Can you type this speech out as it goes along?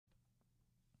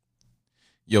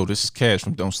Yo, this is Cash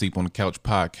from Don't Sleep on the Couch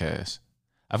podcast.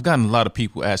 I've gotten a lot of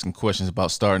people asking questions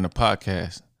about starting a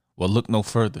podcast. Well, look no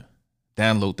further.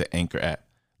 Download the Anchor app.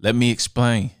 Let me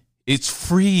explain. It's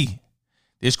free.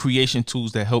 There's creation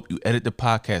tools that help you edit the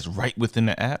podcast right within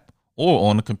the app or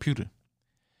on the computer.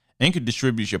 Anchor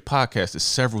distributes your podcast to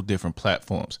several different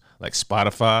platforms like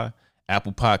Spotify,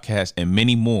 Apple Podcasts, and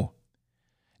many more.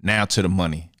 Now to the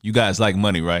money. You guys like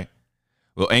money, right?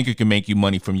 Well, Anchor can make you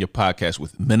money from your podcast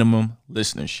with minimum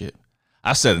listenership.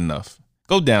 I said enough.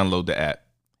 Go download the app.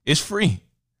 It's free.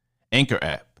 Anchor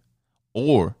app.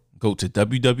 Or go to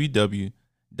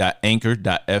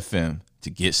www.anchor.fm to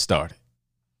get started.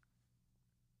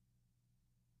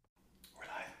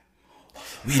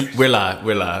 We're live.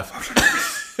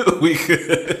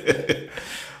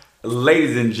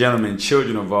 Ladies and gentlemen,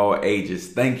 children of all ages,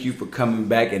 thank you for coming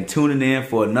back and tuning in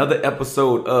for another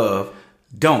episode of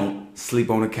Don't Sleep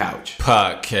on the Couch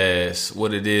Podcast.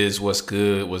 What it is, what's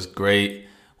good, what's great,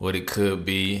 what it could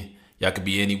be. Y'all could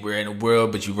be anywhere in the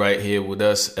world, but you right here with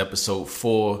us, episode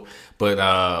 4.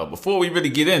 But before we really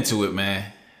get into it, man,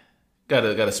 got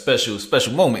a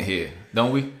special moment here,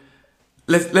 don't we?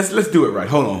 Let's do it right.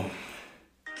 Hold on.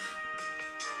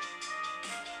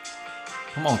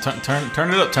 Come on,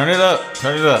 turn it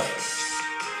up.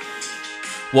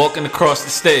 Walking across the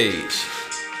stage,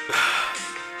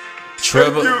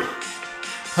 Trevor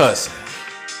Hudson.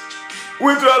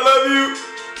 Winter, I love you.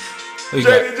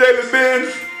 Jalen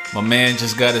Ben. My man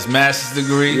just got his master's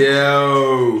degree.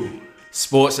 Yo.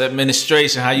 Sports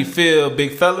administration. How you feel,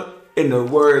 big fella? In the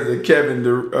words of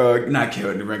not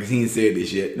Kevin Durant, because he ain't said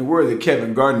this yet. In the words of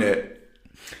Kevin Garnett,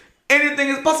 anything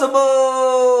is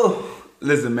possible.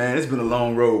 Listen, man, it's been a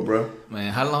long road, bro.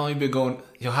 Man, how long you been going?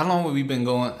 Yo, how long have we been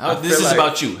going? This is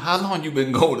about you. How long you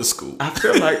been going to school? I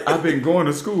feel like I've been going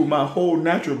to school my whole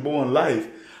natural born life.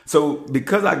 So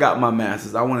because I got my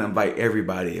master's, I want to invite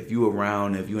everybody. If you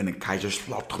around, if you in the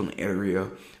Kaiserslautern area,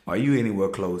 or you anywhere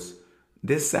close,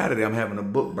 this Saturday I'm having a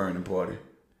book burning party.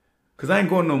 Because I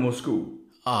ain't going no more school.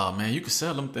 Oh, man, you can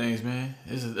sell them things, man.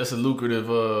 That's a lucrative,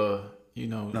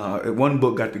 No, one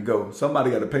book got to go. Somebody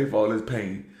got to pay for all this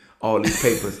pain. All these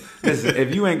papers. Listen,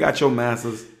 if you ain't got your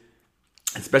master's,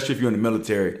 especially if you're in the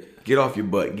military, get off your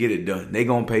butt, get it done. They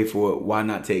gonna pay for it. Why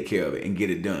not take care of it and get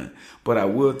it done? But I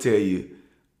will tell you,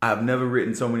 I've never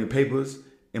written so many papers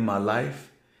in my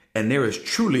life, and there is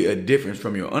truly a difference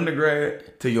from your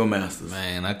undergrad to your master's.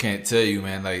 Man, I can't tell you,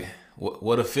 man. Like,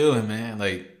 what a feeling, man.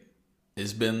 Like,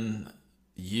 it's been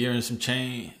a year and some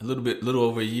change, a little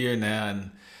over a year now,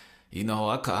 and you know,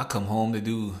 I come home to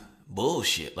do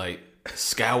bullshit like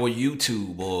scour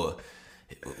YouTube or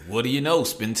what do you know,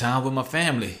 spend time with my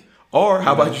family. Or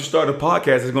how about you start a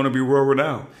podcast that's going to be world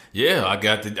renowned? Yeah, I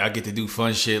get to do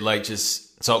fun shit like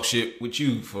just talk shit with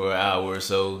you for an hour or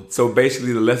so. So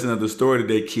basically the lesson of the story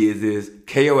today, kids, is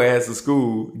KO ass to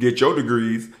school, get your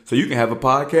degrees so you can have a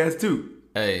podcast too.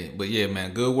 Hey, but yeah,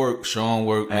 man, good work, strong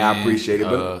work, man. Hey, I appreciate it.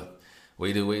 But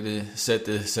Way to set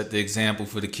the example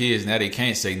for the kids. Now they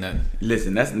can't say nothing.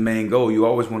 Listen, that's the main goal. You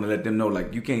always want to let them know,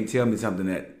 like, you can't tell me something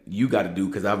that you got to do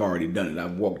because I've already done it.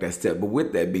 I've walked that step. But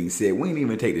with that being said, we didn't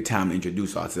even take the time to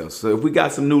introduce ourselves. So if we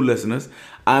got some new listeners,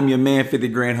 I'm your man, 50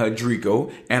 Grand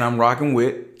Hudrico, and I'm rocking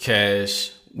with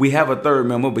Cash. We have a third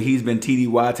member, but he's been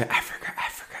TDY to Africa.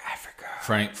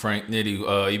 Frank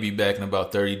Nitty. He'll be back in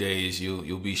about 30 days.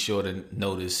 You'll be sure to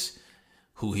notice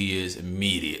who he is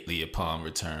immediately upon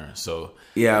return. So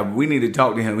yeah, we need to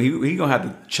talk to him. He gonna have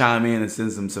to chime in and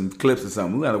send some clips or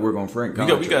something. We got to work on Frank.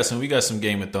 We got some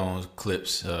Game of Thrones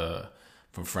clips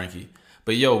from Frankie.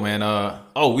 But yo, man,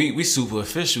 we super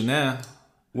official now.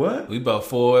 What? We about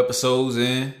 4 episodes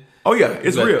in. Oh yeah,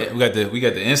 it's real. We got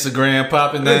the Instagram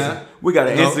popping now. We got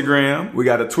an Instagram, we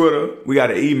got a Twitter, we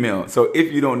got an email. So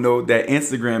if you don't know, that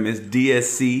Instagram is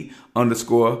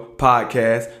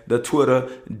DSC_podcast. The Twitter,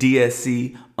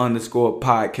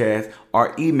 DSC_podcast.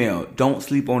 Our email, don't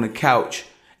sleep on the couch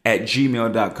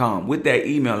 @gmail.com. With that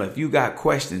email, if you got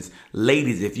questions,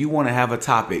 ladies, if you want to have a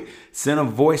topic, send a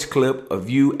voice clip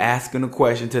of you asking a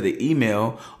question to the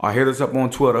email, or hit us up on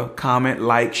Twitter, comment,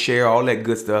 like, share, all that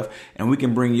good stuff, and we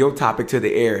can bring your topic to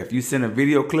the air. If you send a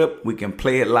video clip, we can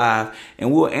play it live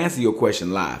and we'll answer your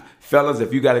question live. Fellas,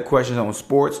 if you got a question on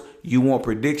sports, you want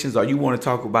predictions, or you want to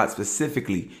talk about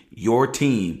specifically your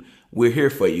team, we're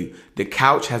here for you. The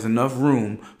couch has enough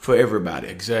room for everybody.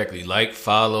 Exactly. Like,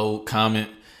 follow, comment.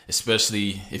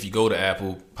 Especially if you go to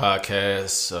Apple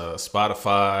Podcasts,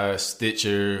 Spotify,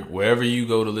 Stitcher, wherever you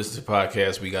go to listen to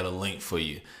podcasts, we got a link for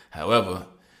you. However,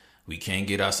 we can't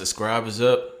get our subscribers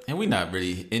up, and we're not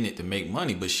really in it to make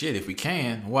money, but shit, if we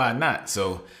can, why not?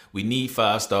 So we need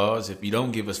 5 stars. If you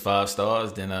don't give us 5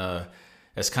 stars, then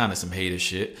That's kind of some hater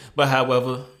shit. But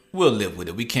however, we'll live with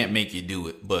it. We can't make you do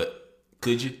it, but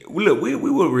could you? Look, we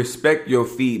will respect your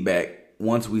feedback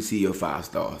once we see your 5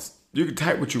 stars. You can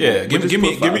type what you want. Give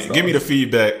me the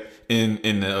feedback in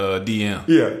the DM.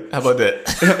 Yeah. How about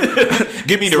that?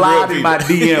 Give me the Slide real in my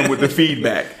feedback. DM with the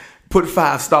feedback. Put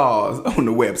 5 stars on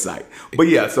the website. But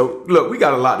yeah, so look, we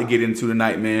got a lot to get into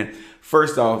tonight, man.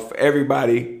 First off, for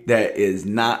everybody that is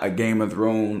not a Game of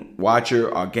Thrones watcher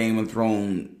or Game of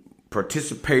Thrones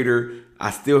participator,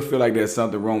 I still feel like there's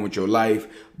something wrong with your life,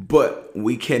 but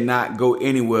we cannot go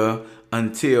anywhere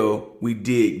until we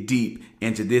dig deep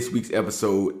into this week's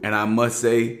episode. And I must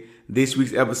say, this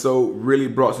week's episode really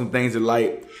brought some things to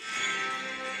light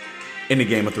in the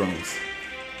Game of Thrones.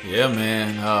 Yeah,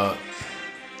 man.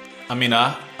 I mean,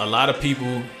 a lot of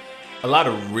people, a lot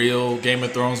of real Game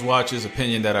of Thrones watchers,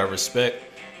 opinion that I respect,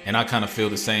 and I kind of feel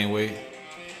the same way.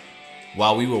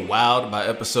 While we were wowed by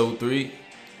episode 3,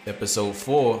 episode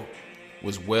 4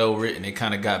 was well written. It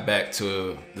kind of got back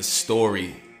to the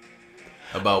story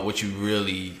about what you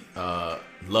really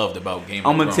loved about Game of Thrones.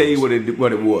 I'm gonna tell you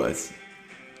what it was.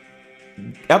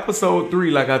 Episode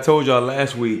 3, like I told y'all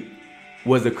last week,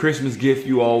 was the Christmas gift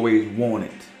you always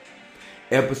wanted.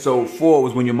 Episode 4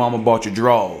 was when your mama bought your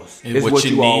drawers. It's what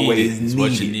you always needed. It's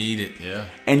what you needed, yeah.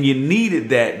 And you needed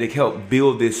that to help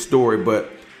build this story.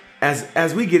 But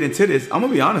as we get into this, I'm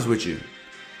gonna be honest with you.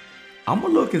 I'm a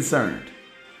little concerned.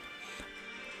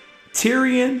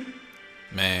 Tyrion,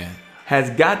 man, has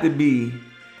got to be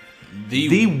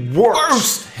the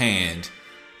worst hand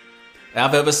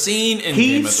I've ever seen in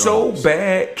Game of Thrones. He's so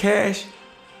bad, Cash.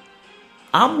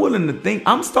 I'm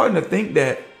starting to think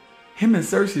that him and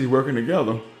Cersei's working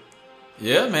together.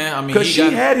 Yeah, man. I mean, because she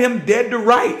had him dead to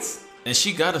rights. And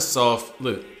she got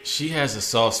she has a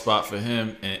soft spot for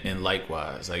him, and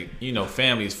likewise. Like,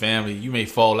 family is family. You may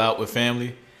fall out with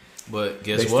family, but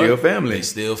guess what? They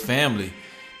still family.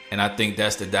 And I think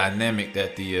that's the dynamic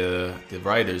that the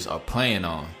writers are playing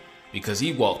on. Because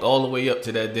he walked all the way up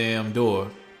to that damn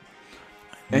door.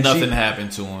 And nothing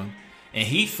happened to him. And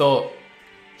he thought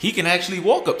he can actually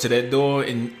walk up to that door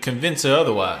and convince her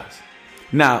otherwise.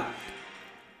 Now,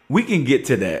 we can get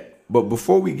to that. But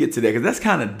before we get to that, because that's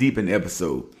kind of deep in the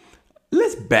episode,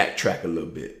 let's backtrack a little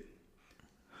bit.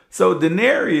 So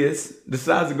Daenerys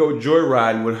decides to go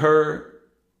joyriding with her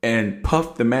and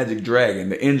Puff the magic dragon,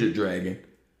 the injured dragon.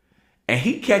 And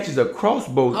he catches a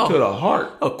crossbow to the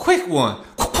heart. A quick one.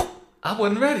 I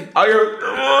wasn't ready.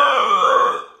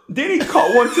 Then he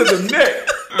caught one to the neck.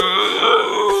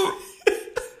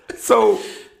 So,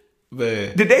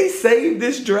 man, did they save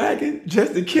this dragon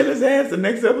just to kill his ass the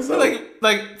next episode?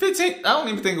 Like 15. I don't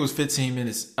even think it was 15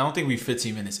 minutes. I don't think we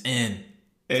 15 minutes in,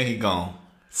 and he gone.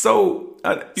 So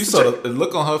you saw the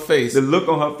look on her face. The look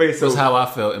on her face was how I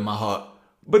felt in my heart.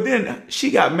 But then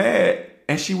she got mad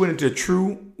and she went into a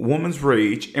true woman's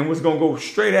rage and was gonna go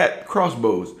straight at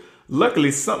crossbows.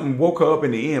 Luckily, something woke her up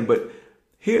in the end. But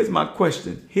here's my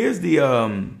question. Here's the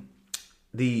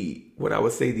what I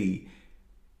would say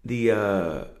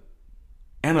the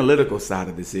analytical side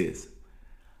of this is,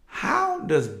 how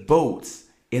does boats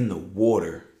in the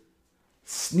water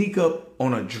sneak up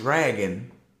on a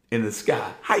dragon in the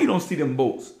sky? How you don't see them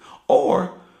boats?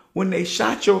 Or when they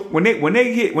shot when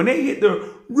they hit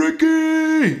the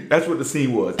Ricky, that's what the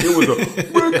scene was. It was a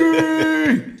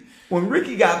Ricky. When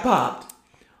Ricky got popped,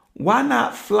 why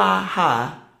not fly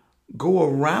high, go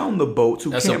around the boats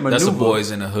who can't maneuver? That's a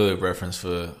Boys in the Hood reference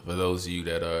for those of you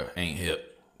that ain't hip.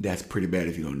 That's pretty bad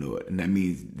if you don't know it. And that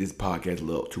means this podcast is a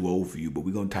little too old for you, but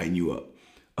we're going to tighten you up.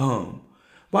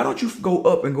 Why don't you go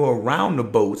up and go around the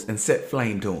boats and set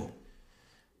flame to them?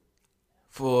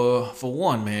 For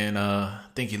one, man, I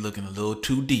think you're looking a little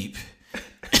too deep.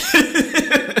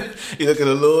 You're looking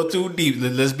a little too deep.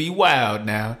 Let's be wild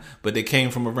now. But they came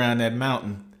from around that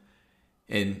mountain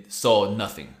and saw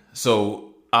nothing.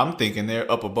 So I'm thinking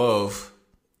they're up above.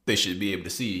 They should be able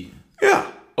to see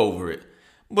over it.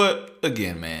 But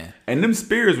again, man. And them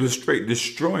spears was straight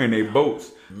destroying their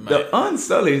boats. Man. The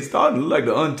Unsullied is starting to look like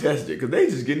the Untested because they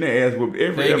just getting their ass whooped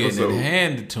every episode. They getting it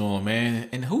handed to them, man.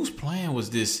 And whose plan was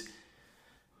this?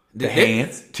 The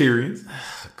Hands, Tyrion's.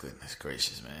 Oh, goodness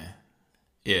gracious, man.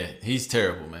 Yeah, he's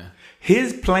terrible, man.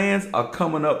 His plans are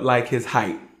coming up like his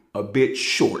height, a bit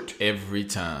short. Every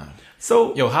time.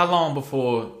 So, how long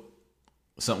before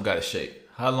something got a shake?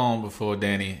 How long before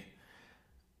Dany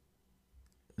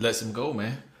lets him go,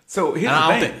 man? So here's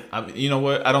the thing. You know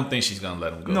what? I don't think she's gonna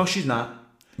let him go. No, she's not.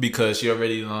 Because she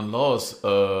already lost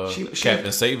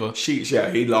Captain Saber.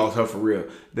 He lost her for real.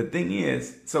 The thing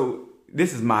is, so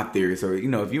this is my theory. So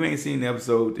if you ain't seen the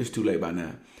episode, it's too late by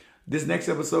now. This next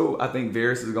episode, I think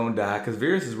Varys is gonna die because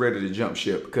Varys is ready to jump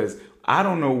ship. Because I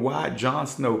don't know why Jon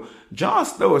Snow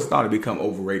is starting to become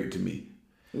overrated to me.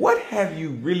 What have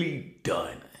you really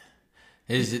done?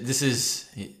 This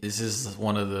is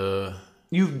one of the.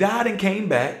 You've died and came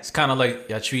back. It's kind of like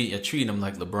y'all treating him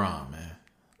like LeBron, man.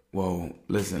 Whoa,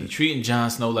 listen. You're treating Jon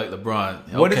Snow like LeBron.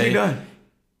 Okay. What has he done?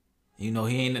 You know,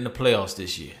 he ain't in the playoffs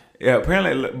this year. Yeah,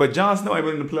 apparently. But Jon Snow ain't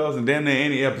been in the playoffs in damn near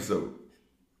any episode.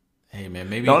 Hey, man,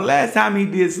 maybe. The last time he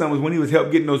did something was when he was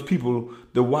helping getting those people,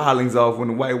 the wildlings off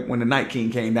when the Night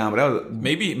King came down. But that was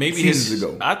maybe seasons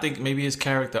ago. I think maybe his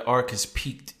character arc has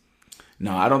peaked.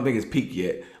 No, I don't think it's peaked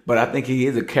yet. But I think he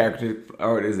is a character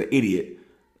or is an idiot.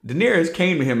 Daenerys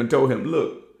came to him and told him,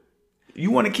 look, you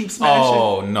want to keep smashing?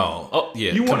 Oh, no. Oh,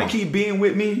 yeah. You want to keep being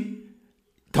with me?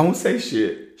 Don't say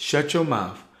shit. Shut your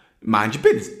mouth. Mind your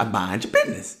business. I mind your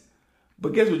business.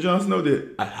 But guess what Jon Snow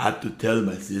did? I had to tell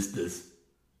my sisters.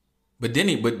 But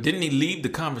didn't he leave the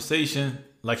conversation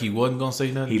like he wasn't going to say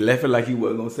nothing? He left it like he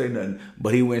wasn't going to say nothing.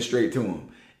 But he went straight to him.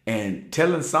 And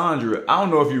telling Sansa, I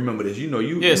don't know if you remember this.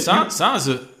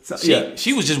 Sansa,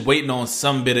 she was just waiting on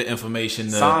some bit of information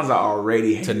Sansa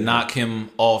already to knock him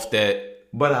off that.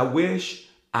 But I wish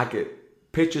I could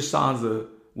picture Sansa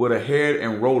with her hair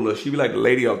and roller. She'd be like the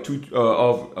lady of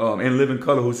In Living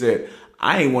Color who said,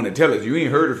 I ain't want to tell it. You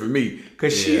ain't heard it from me.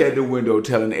 Because she had the window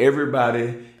telling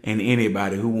everybody and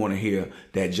anybody who want to hear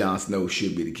that Jon Snow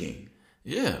should be the king.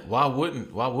 Yeah, why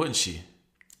wouldn't she?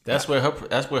 That's where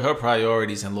her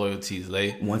priorities and loyalties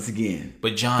lay. Once again.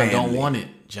 But Jon don't want it.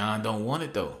 Jon don't want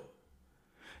it though.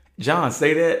 Jon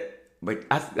say that, but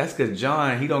that's because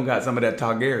Jon, he don't got some of that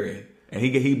Targaryen. And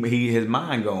he his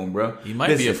mind gone, bro. He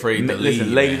might be afraid to leave.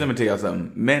 Listen, ladies, let me tell y'all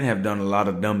something. Men have done a lot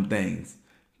of dumb things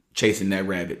chasing that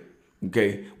rabbit.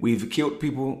 Okay? We've killed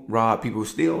people, robbed people,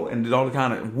 still, and all the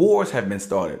kind of wars have been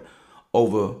started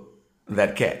over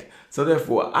that cat. So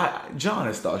therefore, Jon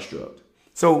is starstruck.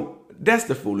 So that's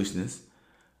the foolishness.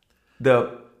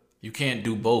 You can't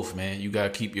do both, man. You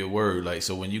gotta keep your word. Like,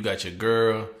 so when you got your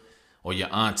girl or your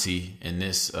auntie in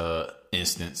this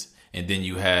instance, and then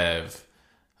you have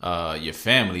your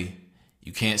family,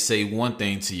 you can't say one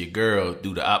thing to your girl,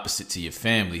 do the opposite to your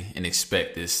family, and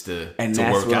expect this to work out. And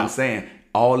that's what I'm saying.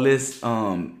 All this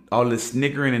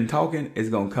snickering and talking is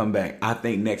gonna come back. I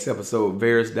think next episode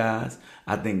Varys dies.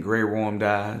 I think Grey Worm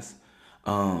dies.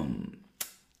 And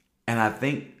I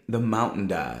think the Mountain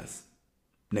dies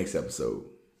next episode.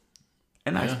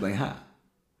 And I explain how.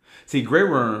 See, Grey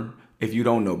Worm, if you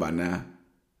don't know by now,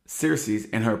 Cersei,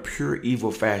 in her pure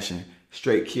evil fashion,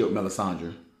 straight killed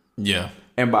Melisandre. Yeah.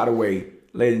 And by the way,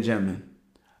 ladies and gentlemen,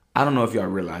 I don't know if y'all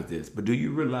realize this, but do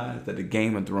you realize that the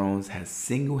Game of Thrones has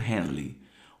single-handedly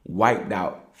wiped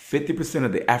out 50%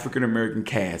 of the African-American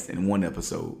cast in one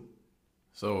episode?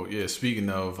 So, yeah, speaking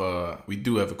of, we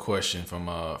do have a question from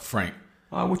Frank.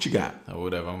 What you got? Or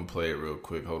whatever. I'm going to play it real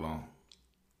quick. Hold on.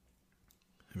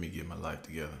 Let me get my life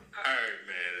together. All right,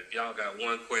 man. If y'all got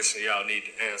one question y'all need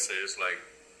to answer, it's like,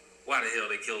 why the hell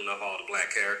they killing off all the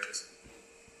black characters?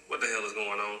 What the hell is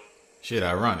going on? Shit,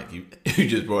 ironic. You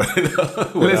just brought it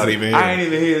up without even hearing. I ain't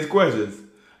even hear his questions.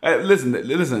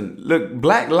 Listen. Look,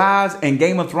 Black lives and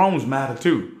Game of Thrones matter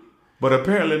too, but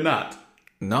apparently not.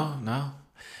 No.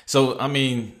 So, I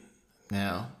mean,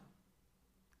 now,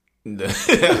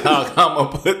 how I'm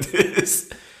going to put this?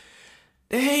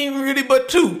 They ain't really but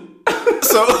two.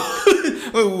 So,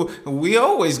 we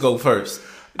always go first.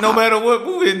 No matter what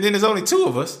movie, and then there's only two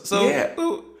of us. So, yeah.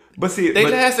 But see, they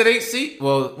lasted 8 seasons.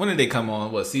 Well, when did they come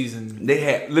on? What season? They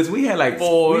had. Listen, we had like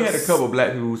 4. We had a couple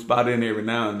black people who spotted in every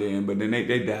now and then, but then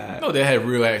they died. No, they had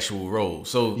real actual roles.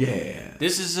 So yeah,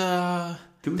 this is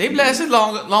they've lasted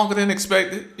longer than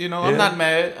expected. You know, yeah. I'm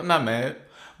not mad.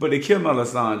 But they killed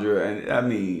Melisandre, and I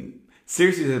mean,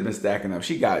 Cersei has been stacking up.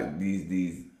 She got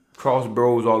these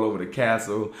crossbows all over the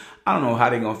castle. I don't know how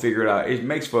they're gonna figure it out. It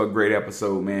makes for a great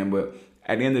episode, man. But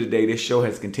at the end of the day, this show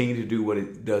has continued to do what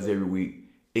it does every week.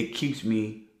 It keeps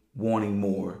me wanting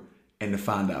more and to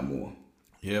find out more.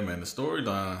 Yeah, man, the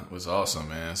storyline was awesome,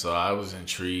 man. So I was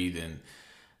intrigued, and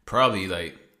probably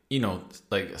like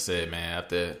I said, man,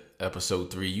 after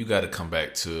episode 3, you got to come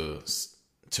back to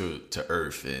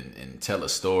Earth and tell a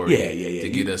story. Yeah. To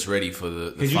get us ready for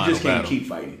the final battle. Because you just can't keep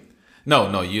fighting. No,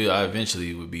 I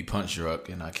eventually would be punch drunk,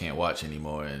 and I can't watch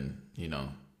anymore, and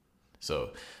so.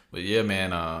 But yeah,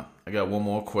 man, I got one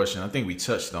more question. I think we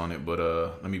touched on it, but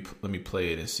let me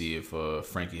play it and see if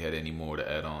Frankie had any more to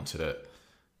add on to that.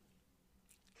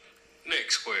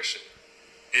 Next question.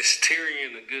 Is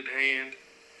Tyrion a good hand?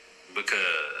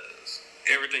 Because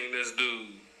everything this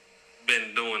dude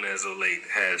been doing as of late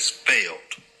has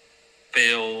failed.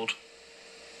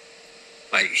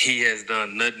 Like, he has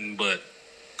done nothing but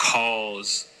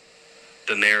cause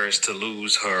Daenerys to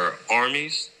lose her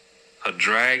armies, her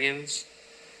dragons.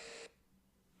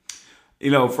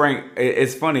 Frank,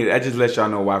 it's funny. That just lets y'all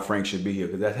know why Frank should be here,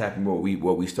 because that's happened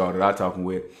what we started out talking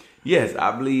with. Yes,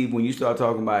 I believe when you start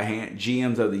talking about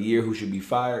GMs of the year who should be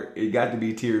fired, it got to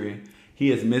be Tyrion.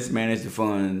 He has mismanaged the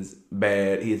funds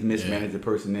bad. He has mismanaged the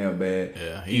personnel bad.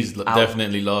 Yeah, he's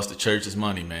definitely lost the church's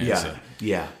money, man.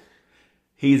 Yeah.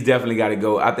 He's definitely got to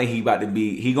go. I think he going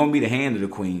to be the hand of the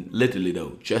queen, literally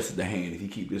though, just the hand if he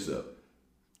keep this up.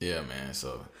 Yeah, man.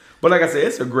 So, but like I said,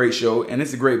 it's a great show and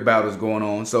it's a great battles going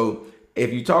on. So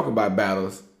if you talk about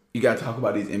battles, you got to talk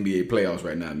about these NBA playoffs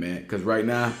right now, man, because right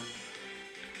now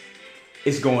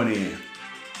it's going in.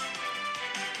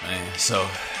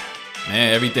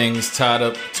 Man, everything's tied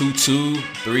up 2-2,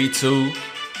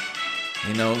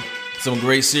 3-2. Some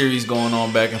great series going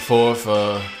on back and forth.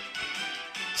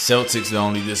 Celtics the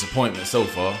only disappointment so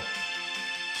far.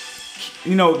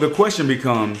 The question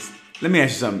becomes, let me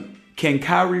ask you something. Can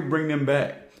Kyrie bring them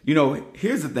back?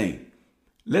 Here's the thing.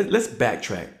 Let's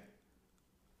backtrack.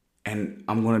 And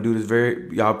I'm going to do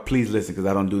this y'all please listen, because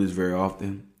I don't do this very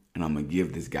often. And I'm going to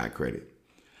give this guy credit.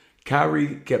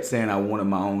 Kyrie kept saying, I wanted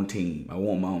my own team. I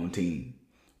want my own team.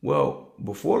 Well,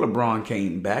 before LeBron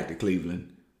came back to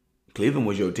Cleveland, Cleveland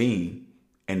was your team,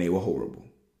 and they were horrible.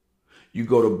 You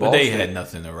go to Boston. But they had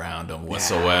nothing around them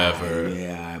whatsoever.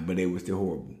 Yeah, but they were still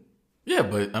horrible. Yeah,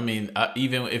 but,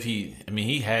 even if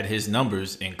he had his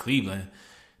numbers in Cleveland,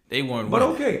 they weren't But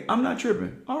winning. okay, I'm not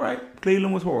tripping. All right,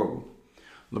 Cleveland was horrible.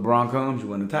 LeBron comes, you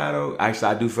win the title.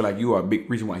 Actually, I do feel like you are a big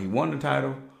reason why he won the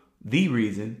title. The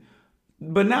reason.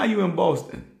 But now you're in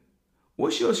Boston.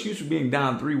 What's your excuse for being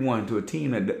down 3-1 to a team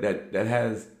that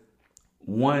has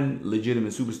one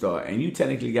legitimate superstar, and you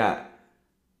technically got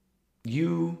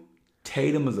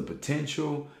Tatum as a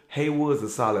potential, Hayward's a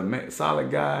solid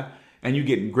guy, and you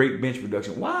getting great bench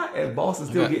production? Why is Boston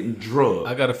still getting drugged?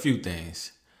 I got a few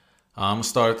things. I'm going to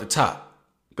start at the top.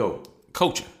 Go.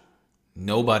 Coaching.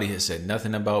 Nobody has said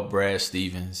nothing about Brad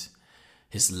Stevens,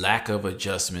 his lack of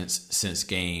adjustments since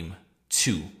game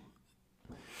 2.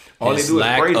 All his they do is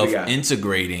lack praise of the guy.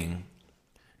 integrating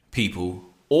people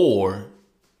or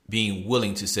being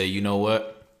willing to say, you know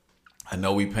what? I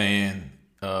know we paying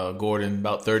Gordon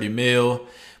about $30 million,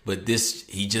 but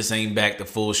he just ain't back to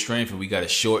full strength, and we got to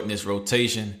shorten this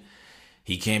rotation.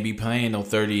 He can't be playing no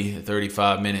 30,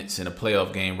 35 minutes in a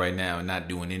playoff game right now and not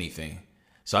doing anything.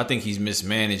 So I think he's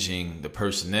mismanaging the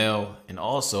personnel, and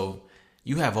also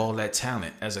you have all that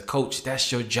talent. As a coach,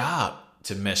 that's your job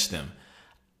to mesh them.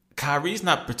 Kyrie's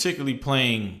not particularly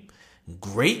playing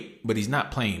great, but he's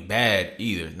not playing bad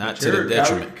either. Not to the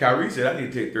detriment. Kyrie said, I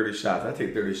need to take 30 shots. I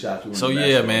take 30 shots. So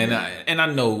yeah, man.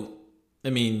 I know,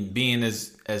 being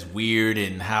as weird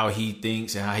and how he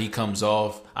thinks and how he comes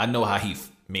off, I know how he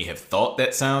may have thought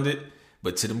that sounded.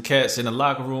 But to them cats in the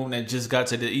locker room that just got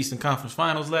to the Eastern Conference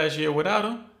Finals last year without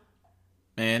him,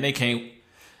 man, they can't.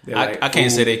 I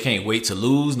can't say they can't wait to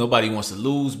lose. Nobody wants to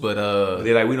lose, but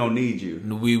they're like, we don't need you.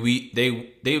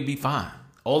 They would be fine.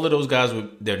 All of those guys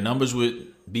their numbers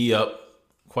would be up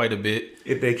quite a bit.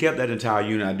 If they kept that entire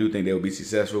unit, I do think they would be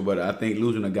successful. But I think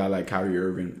losing a guy like Kyrie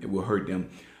Irving, it will hurt them.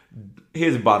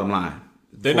 Here's the bottom line: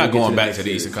 they're not going back to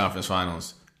the Eastern Conference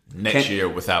Finals next year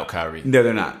without Kyrie. No,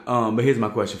 they're not. But here's my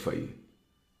question for you: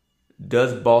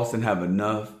 does Boston have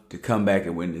enough to come back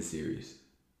and win this series?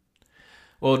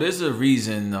 Well, there's a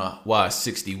reason why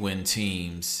 60-win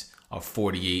teams are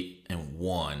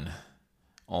 48-1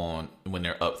 when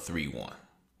they're up 3-1.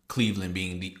 Cleveland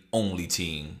being the only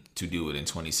team to do it in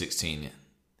 2016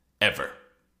 ever.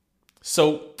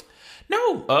 So,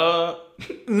 no,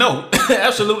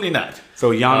 absolutely not.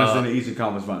 So Giannis in the Eastern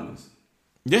Conference Finals.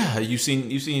 Yeah, you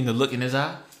seen the look in his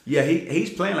eye. Yeah, he's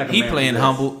playing like a he man playing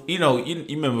humble. You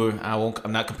remember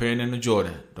I'm not comparing him to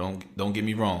Jordan. Don't get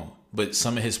me wrong. But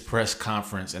some of his press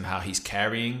conference and how he's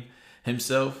carrying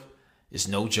himself is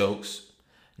no jokes,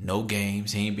 no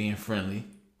games. He ain't being friendly.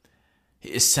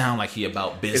 It sound like he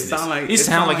about business. It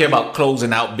sound like he about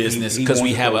closing out business because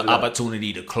we have an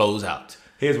opportunity to close out.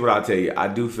 Here's what I'll tell you. I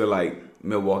do feel like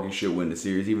Milwaukee should win the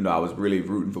series, even though I was really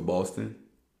rooting for Boston.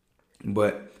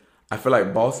 But I feel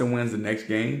like Boston wins the next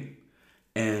game.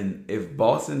 And if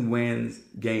Boston wins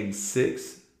game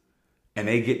 6 and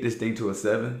they get this thing to a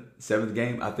seventh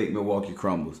game, I think Milwaukee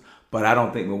crumbles. But I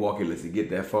don't think Milwaukee lets it get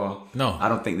that far. No. I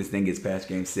don't think this thing gets past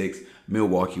game 6.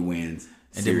 Milwaukee wins.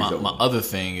 And then my other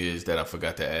thing is that I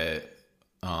forgot to add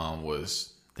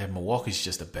was that Milwaukee's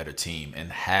just a better team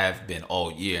and have been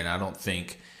all year. And I don't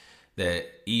think that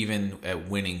even at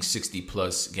winning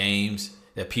 60-plus games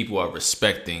that people are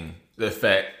respecting the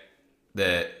fact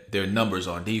that their numbers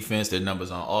on defense, their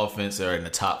numbers on offense are in the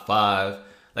top 5.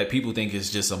 Like, people think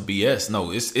it's just some BS.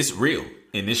 No, it's real,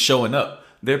 and it's showing up.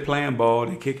 They're playing ball,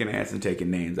 they're kicking ass and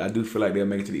taking names. I do feel like they'll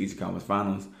make it to the Eastern Conference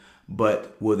Finals,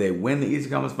 but will they win the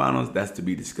Eastern Conference Finals? That's to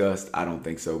be discussed. I don't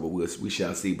think so, but we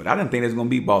shall see. But I didn't think they was going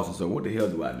to beat Boston, so what the hell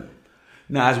do I know?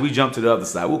 Now, as we jump to the other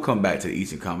side, we'll come back to the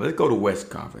Eastern Conference. Let's go to West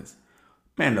Conference.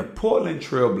 Man, the Portland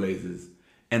Trailblazers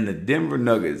and the Denver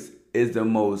Nuggets is the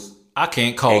most I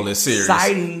can't call this series.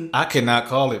 Exciting. I cannot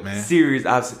call it, man. Series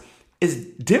I've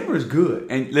seen. Denver's good.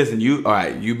 And listen, you've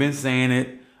been saying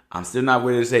it. I'm still not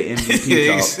ready to say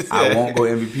MVP talk. I won't go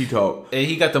MVP talk. And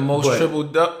he got the most triple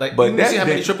double. Like, but you see how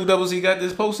many triple doubles he got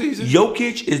this postseason?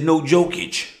 Jokic is no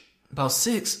Jokic. About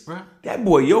 6, bro. That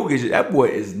boy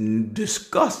is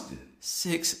disgusting.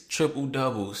 6 triple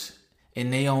doubles,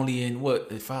 and they only in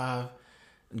what 5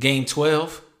 game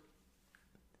 12.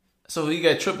 So he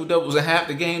got triple doubles in half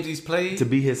the games he's played. To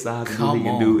be his size and what he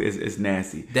can do is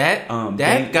nasty.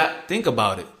 Think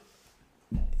about it.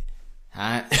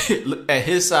 Look at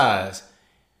his size.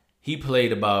 He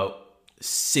played about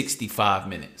 65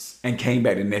 minutes and came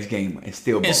back the next game and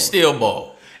still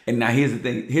ball. And now here's the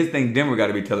thing. Denver got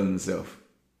to be telling himself,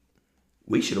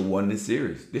 we should have won this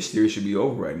series. This series should be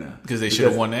over right now. Because they should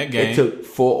have won that game. It took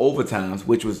 4 overtimes,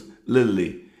 which was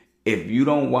literally, if you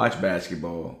don't watch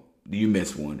basketball, you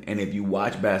miss one. And if you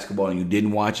watch basketball and you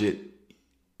didn't watch it,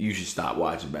 you should stop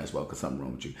watching basketball because something's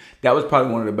wrong with you. That was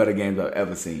probably one of the better games I've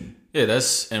ever seen. Yeah,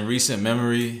 that's in recent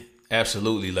memory.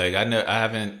 Absolutely. Like, I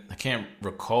can't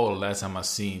recall the last time I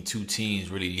seen 2 teams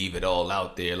really leave it all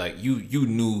out there. Like, you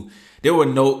knew there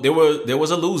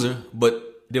was a loser,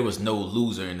 but there was no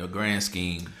loser in the grand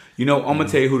scheme. I'm gonna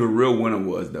tell you who the real winner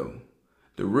was, though.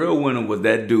 The real winner was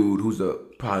that dude who's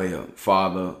probably a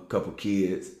father, couple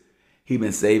kids. He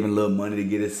been saving a little money to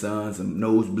get his son some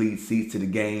nosebleed seats to the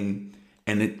game,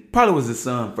 and it probably was his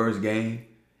son's first game.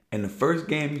 And the first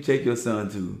game you take your son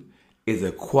to is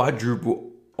a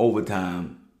quadruple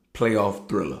overtime playoff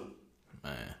thriller.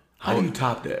 Man, how do you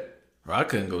top that? Bro, I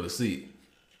couldn't go to sleep.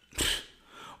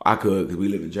 I could because we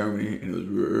live in Germany and it was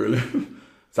real early,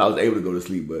 so I was able to go to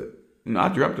sleep. But I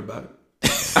dreamt about it.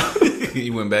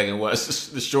 You went back and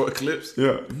watched the short clips?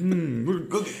 Yeah.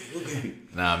 Okay.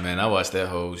 Nah, man, I watched that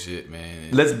whole shit,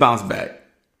 man. Let's bounce back.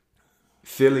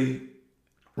 Philly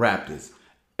Raptors.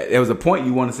 There was a point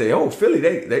you want to say, oh, Philly,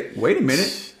 they wait a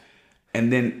minute.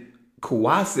 And then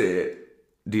Kawhi said,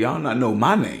 do y'all not know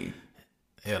my name?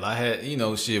 Hell, I had,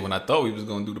 when I thought we was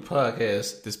going to do the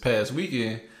podcast this past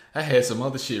weekend, I had some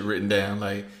other shit written down,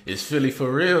 like, is Philly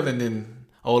for real? And then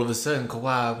all of a sudden,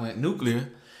 Kawhi went nuclear,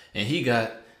 and he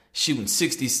got shooting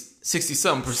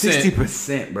 60-something percent.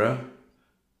 60%, bro.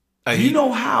 Do you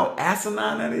know how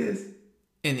asinine that is?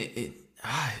 And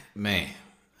man.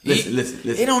 Listen.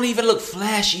 It don't even look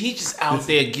flashy. He just out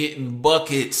there getting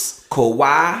buckets.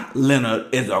 Kawhi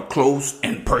Leonard is a close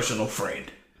and personal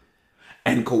friend.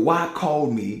 And Kawhi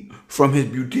called me from his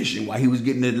beautician while he was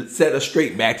getting a set of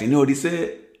straight backs. And you know what he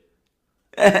said?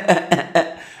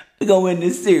 We're going to win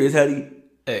this series, honey.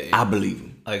 Hey, I believe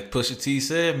him. Like Pusha T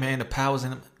said, man, the power's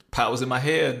in my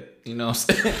head. You know what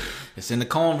I'm saying? It's in the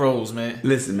cornrows, man.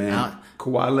 Listen, man.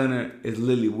 Kawhi Leonard is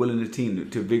literally willing the team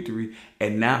to victory.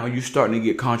 And now you're starting to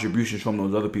get contributions from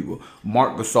those other people.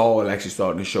 Marc Gasol is actually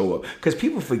starting to show up. Because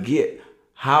people forget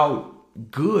how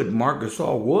good Marc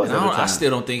Gasol was at the time. I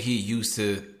still don't think he used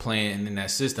to playing in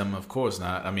that system. Of course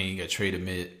not. I mean, he got traded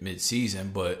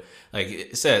mid-season. But like,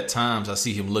 it's at times I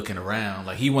see him looking around.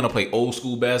 Like, he want to play old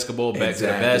school basketball back to the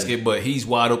basket. But he's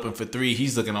wide open for 3.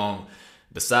 He's looking on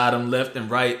beside him, left and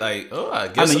right, like, I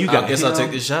guess I'll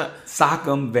take this shot.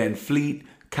 Siakam, Van Fleet,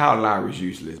 Kyle Lowry's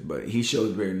useless, but he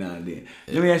shows very now and then.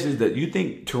 Yeah. Let me ask you this: you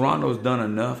think Toronto's done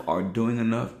enough or doing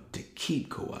enough to keep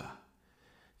Kawhi?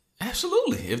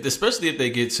 Absolutely. Especially if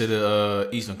they get to the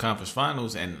Eastern Conference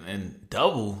Finals and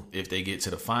double if they get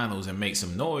to the finals and make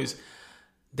some noise,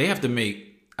 I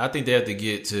think they have to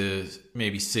get to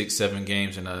maybe 6-7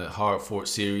 games in a hard-fought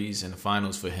series in the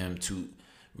finals for him to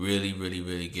really, really,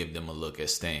 really give them a look at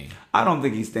staying. I don't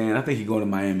think he's staying. I think he's going to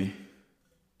Miami.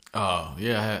 Oh,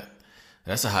 yeah.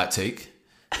 That's a hot take.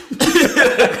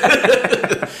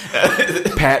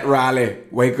 Pat Riley,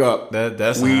 wake up.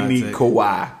 We need take.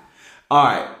 Kawhi. All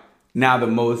right. Now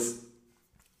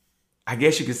I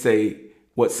guess you could say,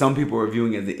 what some people are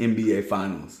viewing as the NBA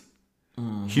Finals.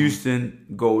 Mm-hmm. Houston,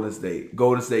 Golden State.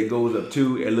 Golden State goes up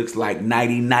 2. It looks like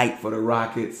nighty-night for the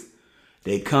Rockets.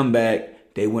 They come back.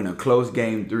 They win a close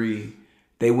game 3.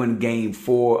 They win game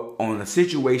 4 on a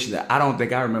situation that I don't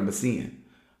think I remember seeing.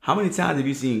 How many times have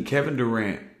you seen Kevin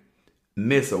Durant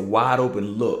miss a wide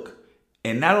open look?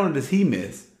 And not only does he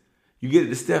miss, you get it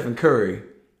to Stephen Curry,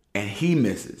 and he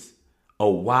misses a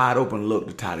wide open look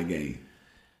to tie the game.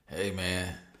 Hey,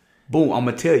 man. Boom, I'm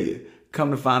going to tell you.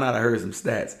 Come to find out, I heard some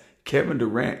stats. Kevin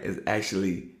Durant is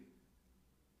actually,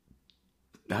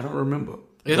 I don't remember.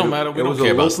 It don't matter. We don't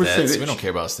care about stats. We don't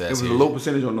care about stats. It was a low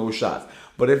percentage on those shots.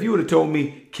 But if you would have told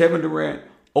me Kevin Durant,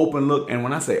 open look, and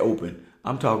when I say open,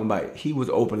 I'm talking about he was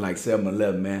open like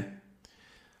 7-11, man.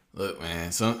 Look,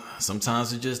 man,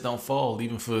 sometimes it just don't fall,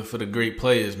 even for the great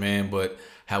players, man. But,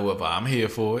 however, I'm here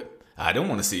for it. I don't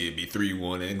want to see it be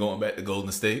 3-1 and going back to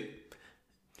Golden State.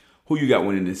 Who you got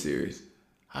winning this series?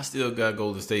 I still got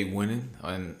Golden State winning.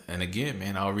 And again,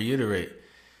 man, I'll reiterate.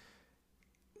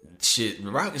 Shit, the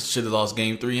Rockets should have lost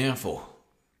game 3 and 4.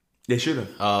 They should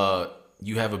have.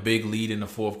 You have a big lead in the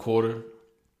fourth quarter.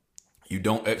 You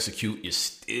don't execute. You're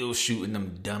still shooting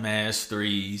them dumbass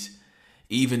threes.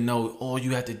 Even though all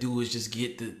you have to do is just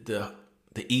get the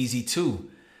easy 2.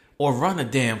 Or run a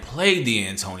damn play,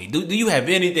 D'Antoni. Do you have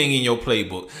anything in your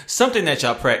playbook? Something that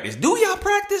y'all practice. Do y'all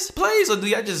practice plays or do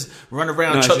y'all just run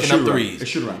around chucking up threes? It's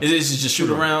shoot around. Is it just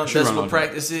shoot around? That's what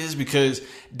practice is? Because,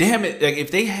 damn it, like if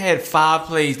they had 5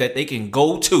 plays that they can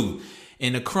go to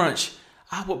in the crunch,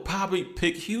 I would probably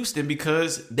pick Houston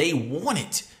because they want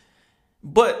it.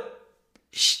 But,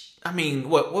 I mean,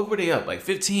 what were they up? Like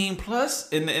 15 plus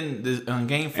in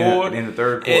game 4? In the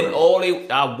third quarter.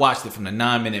 And I watched it from the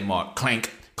 9-minute mark.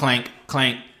 Clank. Clank,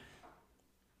 clank.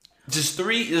 Just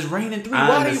 3 is raining 3.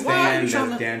 I understand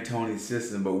that's D'Antoni's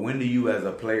system, but when do you as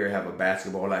a player have a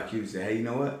basketball like you say, hey, you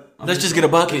know what? Let's just get a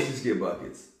bucket. Let's just get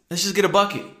buckets. Let's just get a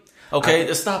bucket. Okay,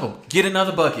 let's stop them. Get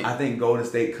another bucket. I think Golden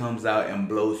State comes out and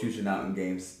blows Houston out in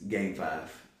game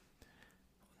 5.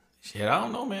 Shit, I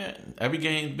don't know, man. Every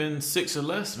game's been 6 or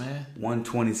less, man.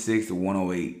 126 to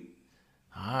 108.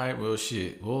 All right, well,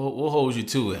 shit. We'll hold you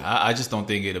to it. I just don't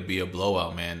think it'll be a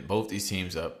blowout, man. Both these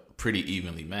teams are pretty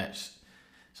evenly matched.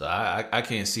 So I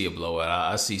can't see a blowout.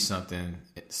 I see something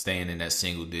staying in that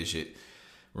single-digit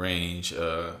range.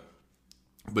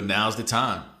 But now's the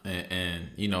time. And,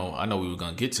 you know, I know we were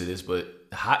going to get to this, but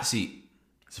the hot seat.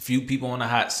 There's a few people on the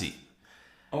hot seat.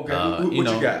 Okay, what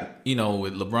you got? You know,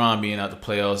 with LeBron being out the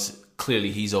playoffs,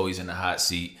 clearly he's always in the hot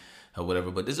seat or whatever.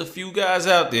 But there's a few guys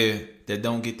out there that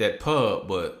don't get that pub,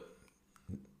 but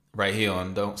right here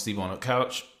on Don't Sleep on the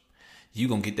Couch, you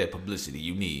going to get that publicity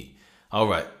you need. All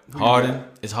right, Harden.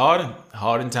 It's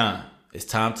Harden time. It's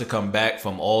time to come back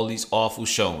from all these awful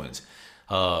showings.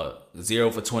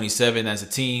 0 for 27 as a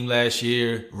team last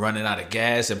year, running out of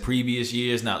gas in previous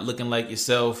years, not looking like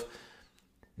yourself.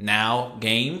 Now,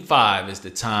 game 5 is the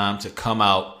time to come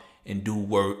out and do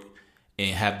work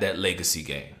and have that legacy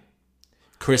game.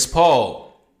 Chris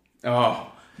Paul.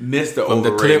 Oh, Mr. From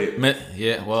overrated. the clip.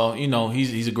 Yeah, well, you know,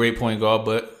 he's a great point guard,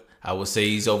 but I would say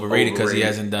he's overrated because he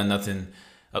hasn't done nothing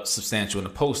substantial in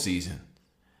the postseason.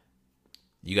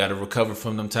 You got to recover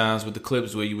from them times with the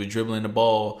Clips where you were dribbling the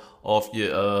ball off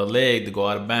your leg to go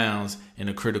out of bounds in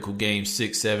a critical game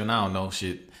 6, 7. I don't know,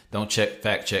 shit. Don't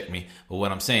fact check me. But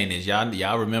what I'm saying is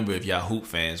y'all remember, if y'all hoop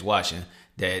fans watching,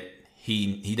 that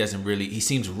he doesn't really, he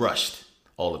seems rushed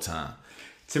all the time.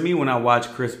 To me, when I watch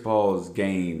Chris Paul's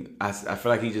game, I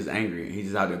feel like he's just angry. He's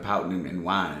just out there pouting and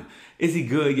whining. Is he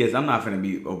good? Yes, I'm not going to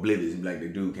be oblivious and be like, the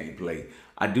dude can't play.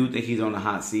 I do think he's on the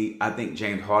hot seat. I think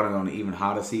James Harden on the even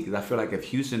hotter seat because I feel like if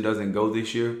Houston doesn't go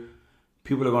this year,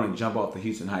 people are going to jump off the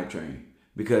Houston hype train.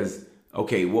 Because,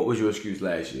 okay, what was your excuse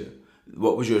last year?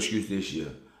 What was your excuse this year?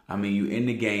 I mean, you in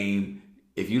the game.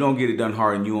 If you don't get it done,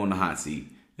 Harden, you on the hot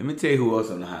seat. Let me tell you who else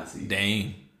on the hot seat.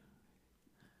 Dame.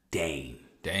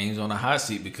 Dame's on the hot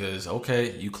seat because,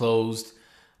 okay, you closed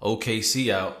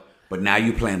OKC out. But now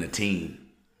you playing a team.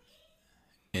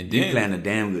 And then you playing a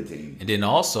damn good team. And then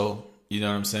also, you know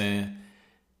what I'm saying,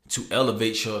 to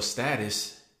elevate your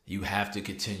status, you have to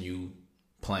continue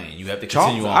playing. You have to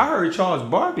continue on. I heard Charles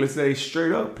Barkley say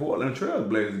straight up Portland Trail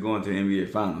Blazers going to the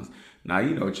NBA Finals. Now,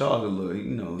 you know, Charles a little,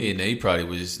 you know. Yeah, he probably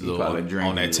was just a little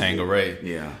on that Tanqueray.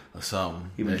 Yeah. Or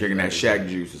something. He been drinking that Shaq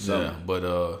juice or something. Yeah,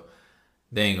 but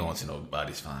they ain't going to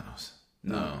nobody's finals.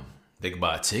 No. They could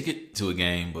buy a ticket to a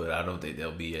game, but I don't think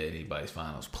they'll be at anybody's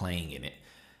finals playing in it.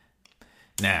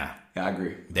 Now, yeah, I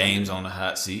agree. Dame's on the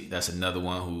hot seat. That's another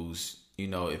one who's, you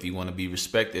know, if you want to be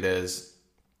respected as,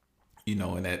 you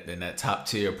know, in that top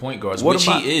tier point guards,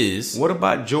 he is. What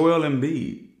about Joel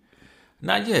Embiid?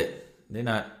 Not yet. They're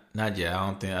not yet.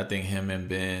 I think him and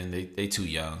Ben, they too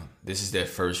young. This is their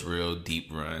first real deep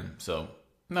run. So,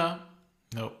 nope.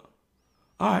 All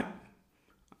right.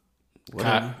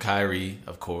 Kyrie,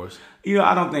 of course. You know,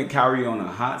 I don't think Kyrie on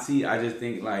a hot seat. I just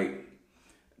think, like,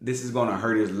 this is going to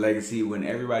hurt his legacy when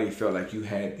everybody felt like you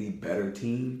had the better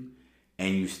team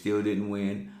and you still didn't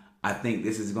win. I think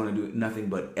this is going to do nothing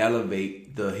but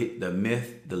elevate the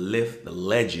myth, the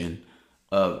legend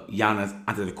of Giannis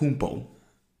Antetokounmpo.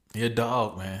 You're a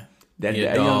dog, man. That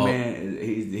young man,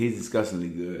 he's disgustingly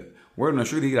good. Word on the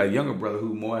street, he got a younger brother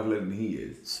who's more athletic than he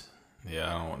is. Yeah,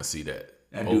 I don't want to see that.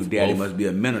 That dude, daddy must be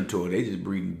a minotaur. They just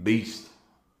breeding beasts.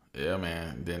 Yeah,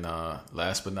 man. Then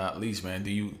last but not least, man,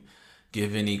 do you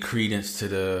give any credence to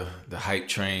the hype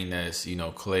train that's,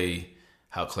 Klay,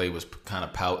 how Klay was kind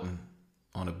of pouting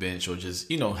on the bench, or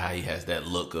just, how he has that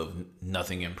look of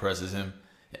nothing impresses him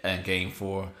in Game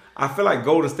 4? I feel like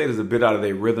Golden State is a bit out of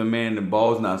their rhythm, man. The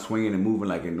ball's not swinging and moving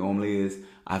like it normally is.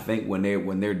 I think when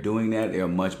they're doing that, they're a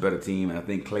much better team, and I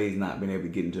think Klay's not been able to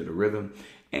get into the rhythm.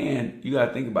 And you got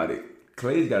to think about it.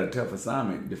 Klay's got a tough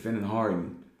assignment defending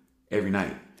Harden every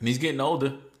night. And he's getting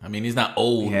older. I mean, he's not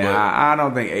old. Yeah, but I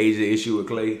don't think age is the issue with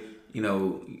Klay.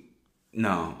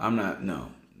 No, I'm not. No.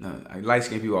 Light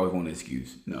skinned people always want an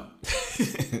excuse. No.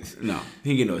 No.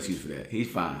 He ain't get no excuse for that. He's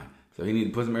fine. So he need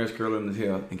to put some air curler in his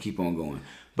hair and keep on going.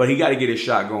 But he got to get his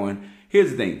shot going.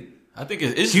 Here's the thing. I think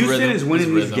it's Houston rhythm. is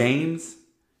winning these games,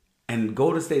 and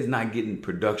Golden State is not getting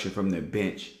production from their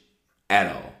bench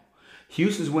at all.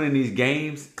 Houston's winning these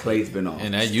games. Klay's been off.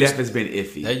 And Steph has been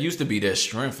iffy. That used to be their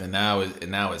strength, and now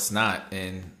it's not.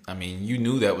 And I mean, you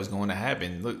knew that was going to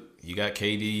happen. Look, you got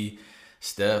KD,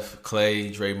 Steph,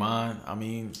 Klay, Draymond. I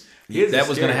mean, that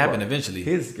was going to happen eventually.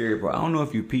 Here's the scary part. I don't know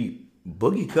if you peep.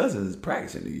 Boogie Cousins is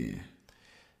practicing again.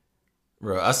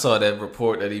 Bro, I saw that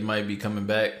report that he might be coming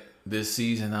back this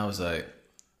season. I was like,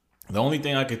 the only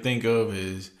thing I could think of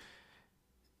is,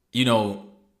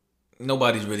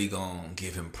 nobody's really gonna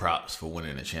give him props for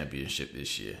winning a championship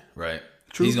this year, right?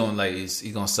 True. He's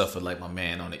gonna suffer like my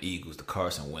man on the Eagles, the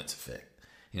Carson Wentz effect.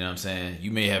 You know what I'm saying?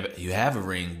 You have a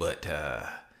ring, but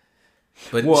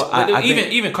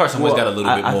even Carson Wentz got a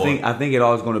little bit more. I think it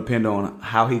all is going to depend on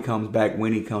how he comes back,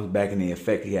 when he comes back, and the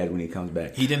effect he had when he comes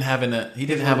back. He didn't have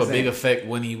a big effect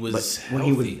when he was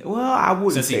healthy. I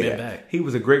wouldn't since say he been that. Back. He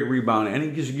was a great rebounder, and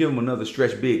he just give him another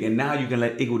stretch big. And now you can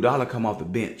let Iguodala come off the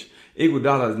bench.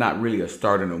 Iguodala is not really a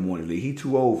starter no more in the league. He's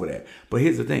too old for that. But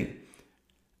here's the thing: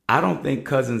 I don't think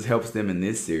Cousins helps them in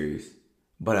this series,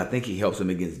 but I think he helps them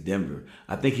against Denver.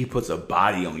 I think he puts a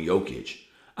body on Jokic.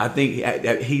 I think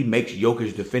that he makes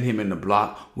Jokic defend him in the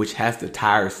block, which has to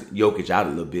tire Jokic out a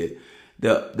little bit.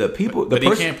 But he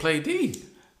can't play D.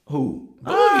 Who?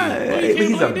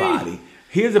 He's a body.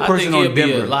 Here's a person on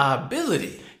Denver. Be a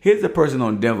liability. Here's the person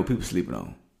on Denver people sleeping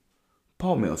on.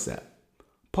 Paul Millsap.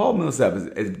 Paul Millsap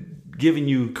is giving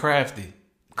you crafty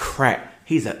crack.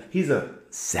 He's a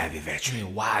savvy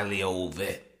veteran, wily old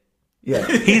vet. Yeah,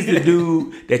 he's the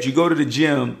dude that you go to the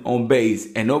gym on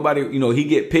base and nobody, he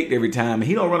get picked every time and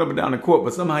he don't run up and down the court,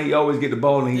 but somehow he always get the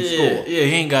ball and he score. Yeah,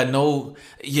 he ain't got no.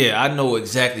 Yeah, I know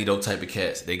exactly those type of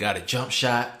cats. They got a jump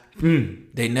shot.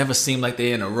 They never seem like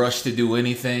they're in a rush to do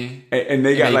anything. And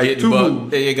they got like two moves.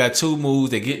 They got two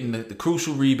moves. They're getting the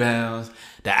crucial rebounds,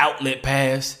 the outlet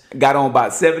pass. Got on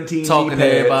about 17 talking knee to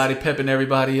pads, everybody, pepping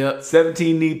everybody up.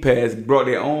 17 knee pads, brought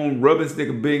their own rubbing stick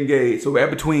of big gauge. So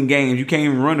at between games, you can't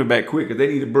even run it back quick because they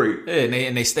need a break. Yeah,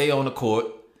 and they stay on the court.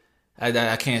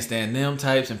 I can't stand them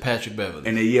types and Patrick Beverly.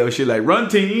 And they yell shit like, "Run,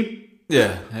 team!"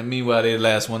 Yeah, and meanwhile they the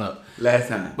last one up. Last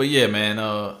time. But yeah,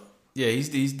 man.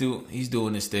 He's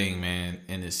doing this thing, man,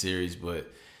 in this series. But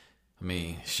I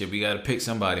mean, shit, we got to pick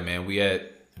somebody, man. We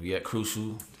at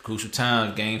crucial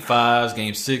times, game 5s,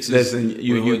 game 6s. Listen,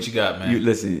 what you got, man?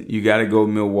 You got to go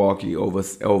Milwaukee over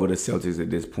the Celtics at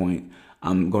this point.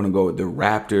 I'm going to go with the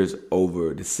Raptors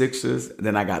over the Sixers.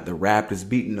 Then I got the Raptors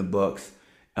beating the Bucks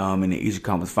in the Eastern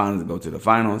Conference Finals to go to the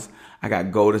finals. I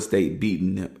got Golden State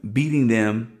beating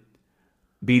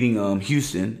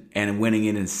Houston and winning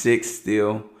it in 6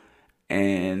 still.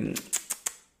 And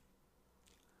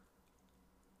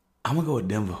I'm going to go with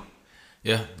Denver.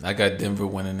 Yeah, I got Denver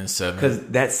winning in 7. Because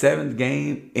that 7th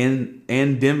game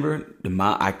in Denver,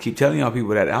 I keep telling y'all people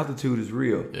that altitude is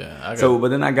real. Yeah, but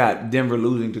then I got Denver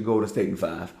losing to Golden State in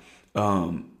 5.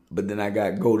 But then I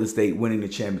got Golden State winning the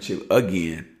championship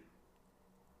again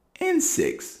in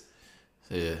 6.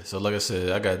 Yeah, so like I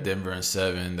said, I got Denver in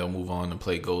 7. They'll move on to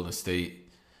play Golden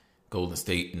State. Golden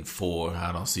State in 4.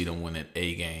 I don't see them winning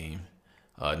a game.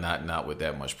 Not with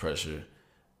that much pressure.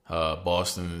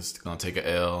 Boston is gonna take a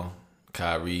L.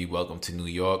 Kyrie, welcome to New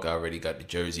York. I already got the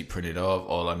jersey printed off.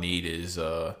 All I need is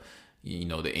the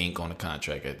ink on the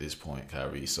contract at this point,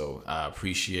 Kyrie. So I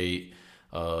appreciate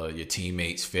your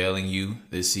teammates failing you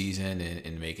this season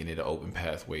and making it an open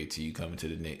pathway to you coming to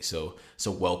the Knicks. So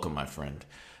welcome, my friend.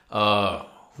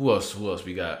 Who else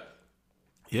we got?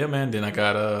 Yeah, man. Then I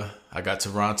got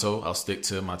Toronto. I'll stick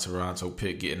to my Toronto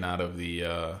pick getting out of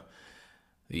the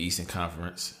Eastern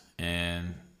Conference.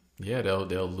 And yeah, they'll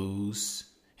lose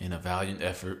in a valiant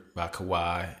effort by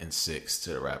Kawhi in 6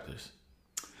 to the Raptors.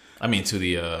 I mean, to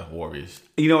the Warriors.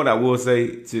 You know what I will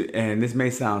say, and this may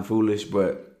sound foolish,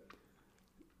 but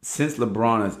since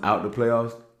LeBron is out the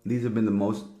playoffs, these have been the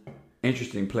most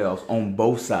interesting playoffs on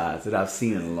both sides that I've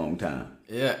seen in a long time.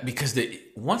 Yeah, because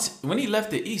when he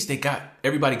left the East,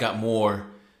 everybody got more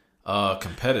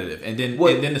competitive, and then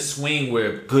the swing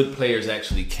where good players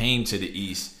actually came to the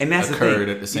East and that's occurred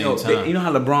at the same time. You know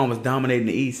how LeBron was dominating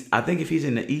the East? I think if he's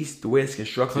in the East, the way it's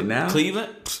constructed now,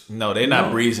 Cleveland, no, they're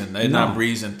not breezing. They're not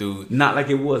breezing through. Not like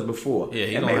it was before. Yeah,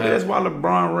 and maybe that's why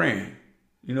LeBron ran.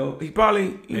 You know, he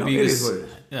probably it is what it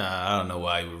is. Yeah, I don't know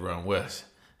why he would run west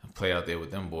and play out there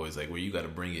with them boys, like where you got to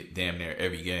bring it damn near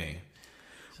every game.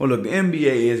 Well, look, the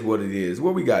NBA is what it is.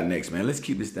 What we got next, man? Let's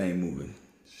keep this thing moving.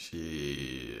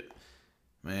 Shit,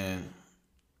 man.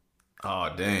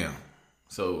 Oh, damn.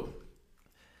 So,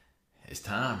 it's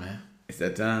time, man. It's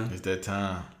that time? It's that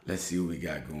time. Let's see what we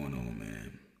got going on,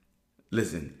 man.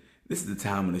 Listen, this is the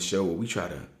time of the show where we try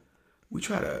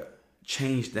to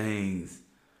change things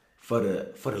for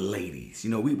the ladies.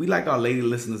 You know, we like our lady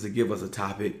listeners to give us a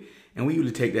topic, and we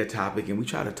usually take that topic and we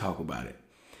try to talk about it.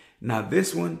 Now,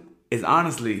 this one is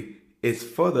honestly, it's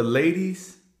for the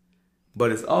ladies, but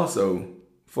it's also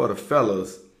for the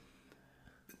fellas,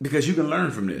 because you can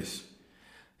learn from this.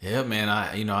 Yeah, man.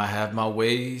 I have my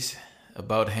ways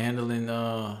about handling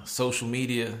social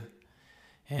media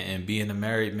and being a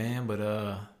married man, but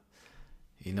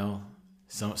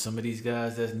some of these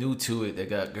guys that's new to it, they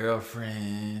got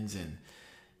girlfriends, and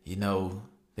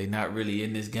they not really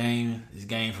in this game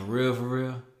for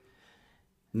real.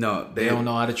 No, they don't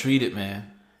know how to treat it,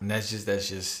 man. And that's just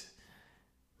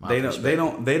my perspective.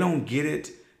 They don't get it,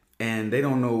 and they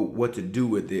don't know what to do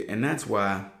with it, and that's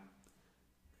why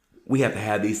we have to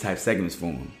have these type segments for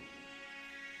them.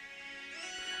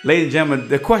 Ladies and gentlemen,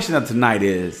 the question of tonight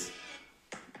is,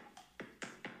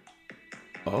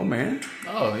 oh man,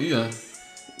 yeah,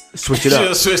 switch it up.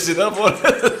 Should switch it up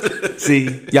on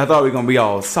See, y'all thought we were gonna be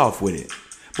all soft with it,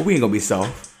 but we ain't gonna be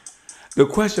soft. The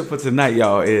question for tonight,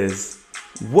 y'all, is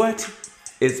what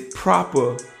is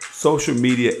proper social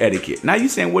media etiquette? Now you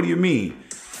saying, what do you mean?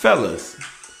 Fellas,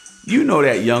 you know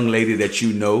that young lady that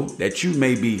you know that you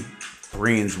may be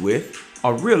friends with,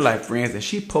 or real life friends, and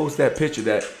she posts that picture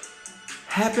that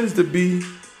happens to be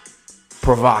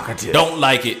provocative. Don't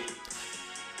like it.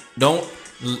 Don't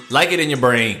like it in your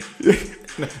brain.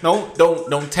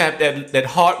 Don't tap that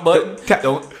heart button.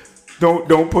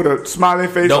 Don't put a smiley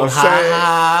face. Don't or sad.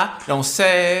 ha. Don't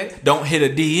sad. Don't hit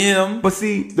a DM. But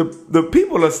see, the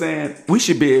people are saying we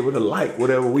should be able to like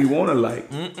whatever we want to like.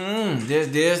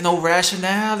 There's no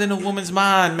rationale in a woman's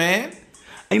mind, man.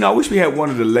 You know, I wish we had one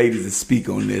of the ladies to speak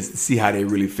on this to see how they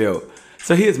really felt.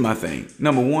 So here's my thing.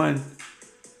 Number one,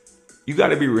 you got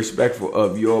to be respectful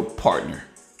of your partner.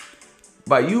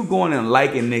 By you going and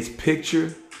liking this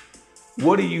picture,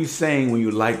 what are you saying when you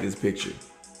like this picture?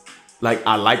 Like,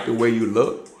 I like the way you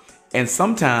look. And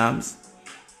sometimes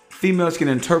females can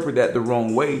interpret that the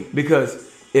wrong way, because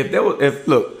if there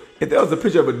was a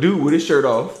picture of a dude with his shirt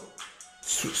off,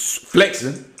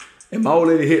 flexing, and my old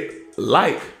lady hit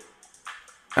like,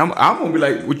 I'm gonna be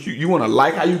like, "What you want to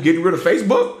like? How you getting rid of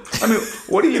Facebook? I mean,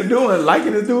 what are you doing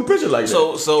liking this dude picture like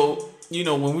that?" So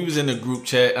when we was in the group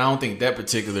chat, I don't think that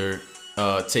particular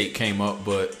take came up,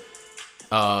 but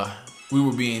we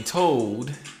were being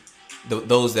told,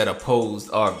 those that opposed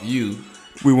our view.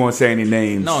 We won't say any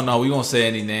names. No, we won't say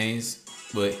any names,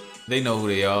 but they know who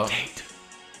they are.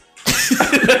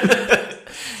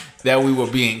 That we were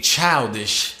being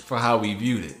childish for how we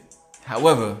viewed it.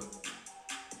 However,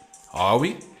 are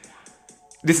we?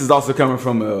 This is also coming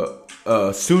from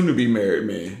a soon-to-be married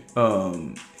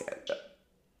man.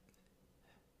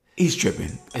 He's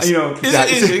tripping. It's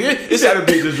got a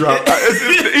beat just drop.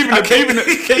 Even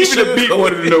the beat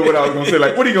wanted to know what I was going to say.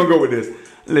 Like, what are you going to go with this?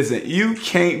 Listen, you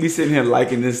can't be sitting here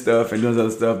liking this stuff and doing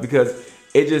other stuff, because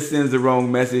it just sends the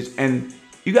wrong message. And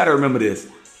you got to remember this.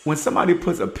 When somebody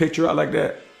puts a picture out like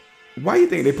that, why do you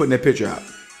think they're putting that picture out?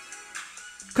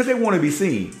 Because they want to be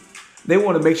seen. They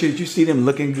want to make sure that you see them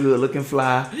looking good, looking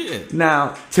fly. Yeah.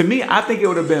 Now, to me, I think it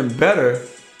would have been better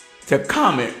to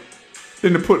comment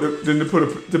than to put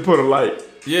a like.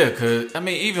 Yeah, because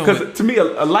to me, a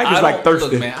like is like thirsty.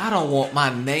 Look, man, I don't want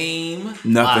my name,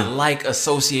 nothing, my like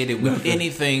associated with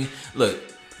anything. Look,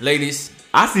 ladies,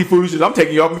 I see foolishness. I'm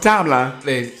taking you off my timeline.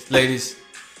 Ladies,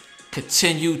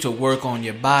 continue to work on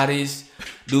your bodies.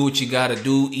 Do what you gotta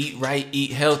do. Eat right,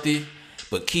 eat healthy.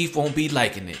 But Keith won't be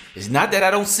liking it. It's not that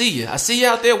I don't see you. I see you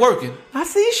out there working. I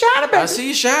see you shining, baby. I see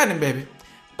you shining, baby.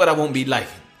 But I won't be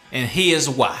liking. And here's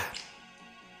why.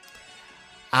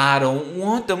 I don't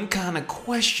want them kind of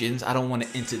questions. I don't want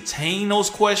to entertain those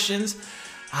questions.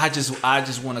 I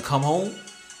just want to come home,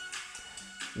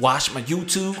 watch my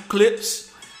YouTube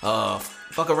clips,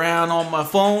 fuck around on my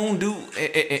phone,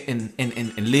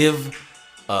 and live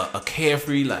a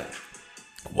carefree life.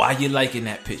 Why you liking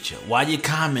that picture? Why you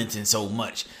commenting so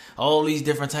much? All these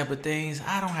different type of things.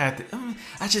 I don't have to.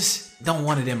 I just don't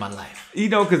want it in my life. You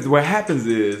know, because what happens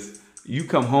is you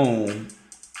come home,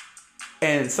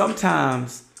 and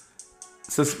sometimes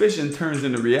suspicion turns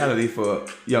into reality for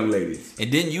young ladies.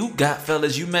 And then you got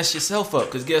fellas, you mess yourself up.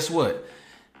 Because guess what?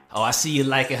 Oh, I see you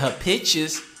liking her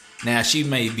pictures. Now, she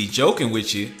may be joking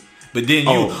with you. But then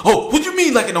what you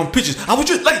mean liking on pictures? I was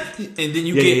just like, and then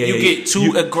you get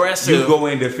too aggressive. You go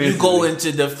in defense. You go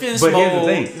into defense mode. But here's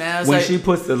the thing: now when she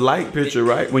puts the like picture,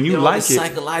 right? When you like it,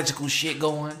 psychological shit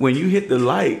going. When you hit the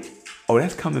like,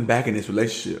 that's coming back in this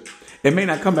relationship. It may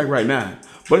not come back right now,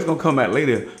 but it's gonna come back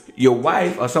later. Your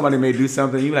wife or somebody may do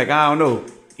something. You like, I don't know.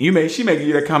 She may give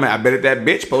you that comment. I bet if that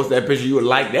bitch post that picture, you would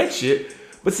like that shit.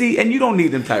 But see, and you don't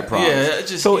need them type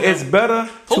problems. Yeah, it's better.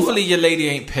 Hopefully, your lady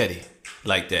ain't petty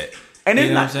like that. And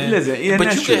it's not. Listen,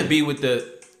 but you can't be with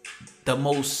the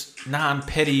most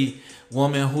non-petty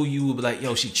woman who you would be like,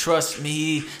 yo, she trusts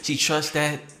me. She trusts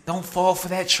that. Don't fall for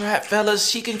that trap, fellas.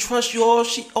 She can trust you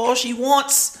all she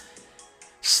wants.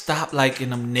 Stop liking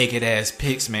them naked ass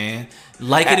pics, man.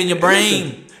 Like it in your brain.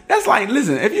 Listen, that's like,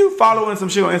 if you following some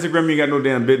shit on Instagram, you got no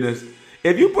damn business.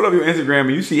 If you put up your Instagram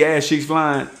and you see ass cheeks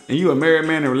flying and you a married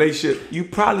man in a relationship, you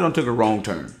probably don't took a wrong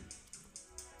turn.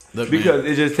 Because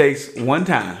it just takes one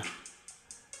time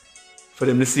for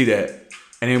them to see that,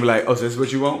 and they be like, "Oh, so this is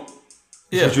what you want?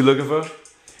 This is what you looking for?"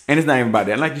 And it's not even about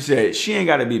that. And like you said, she ain't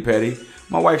got to be petty.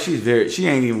 My wife, she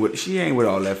ain't with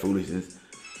all that foolishness.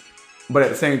 But at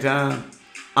the same time,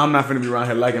 I'm not finna be around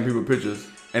here liking people's pictures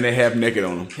and they half naked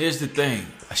on them. Here's the thing: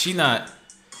 she not.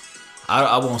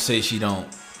 I won't say she don't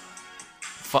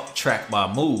track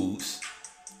my moves,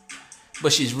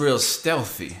 but she's real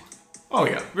stealthy. Oh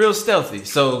yeah, real stealthy.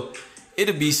 So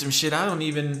it'll be some shit I don't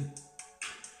even.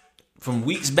 From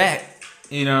weeks back,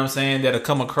 you know what I'm saying, that'll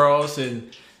come across, and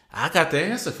I got the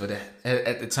answer for that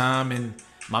at the time, and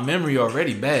my memory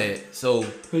already bad. So,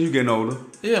 because you getting older.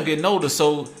 Yeah, I'm getting older.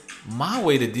 So my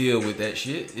way to deal with that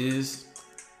shit is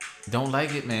don't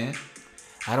like it, man.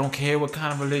 I don't care what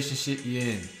kind of relationship you're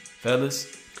in, fellas.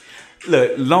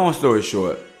 Look, long story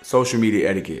short, social media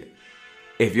etiquette.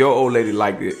 If your old lady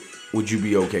liked it, would you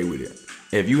be okay with it?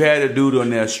 If you had a dude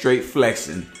on there straight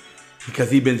flexing,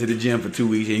 because he been to the gym for 2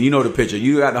 weeks, and you know the picture.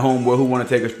 You got the homeboy who want to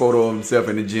take a photo of himself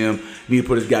in the gym. Need to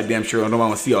put his goddamn shirt on. Nobody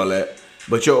want to see all that.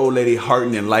 But your old lady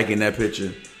hearting and liking that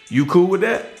picture. You cool with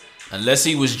that? Unless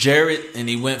he was Jared and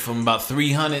he went from about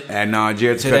 300. And nah,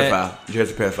 Jared's a pedophile. Jared's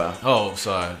a pedophile. Oh,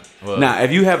 sorry. Well, now,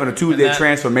 if you having a Tuesday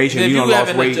transformation, you don't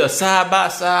lost weight. A side by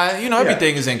side,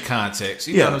 everything is in context.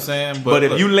 You know what I'm saying? But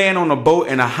if you land on a boat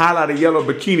in a highlighted yellow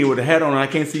bikini with a hat on, and I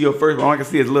can't see your first, but all I can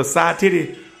see is a little side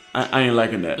titty. I ain't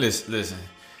liking that. Listen.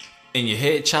 And your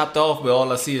head chopped off, but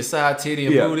all I see is side titty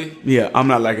and booty. Yeah, I'm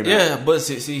not liking that. Yeah, but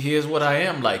see, here's what I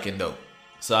am liking though.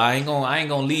 So I ain't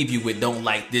gonna leave you with don't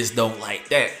like this, don't like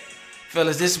that.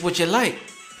 Fellas, this is what you like.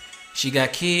 She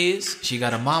got kids, she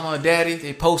got a mama or daddy,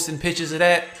 they posting pictures of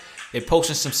that. They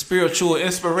posting some spiritual,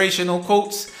 inspirational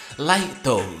quotes. Like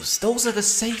those. Those are the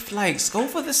safe likes. Go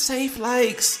for the safe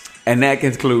likes. And that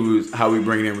concludes how we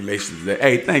bring in relations today.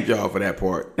 Hey, thank y'all for that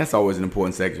part. That's always an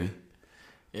important section.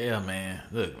 Yeah, man.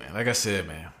 Look, man. Like I said,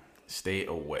 man, stay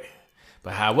away.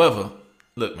 But however,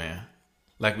 look, man,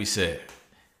 like we said,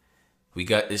 we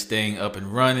got this thing up and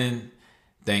running.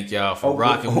 Thank y'all for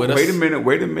rocking with us.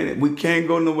 Wait a minute. We can't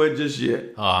go nowhere just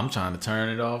yet. Oh, I'm trying to turn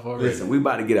it off already. Listen, we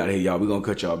about to get out of here, y'all. We're going to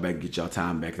cut y'all back, get y'all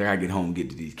time back. I got to get home and get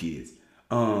to these kids.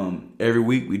 Every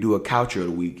week we do a coucher of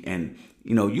the week, and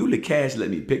usually Cash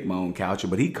let me pick my own coucher,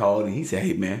 but he called and he said,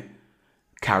 "Hey man,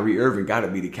 Kyrie Irving got to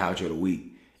be the coucher of the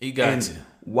week." He got to.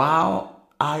 While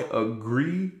I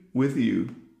agree with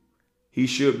you, he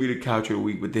should be the coucher of the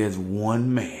week, but there's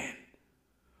one man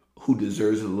who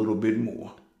deserves a little bit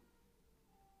more.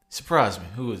 Surprise me.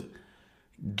 Who is it?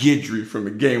 Gendry from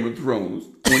the Game of Thrones.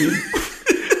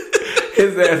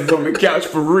 His ass is on the couch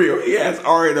for real. He asked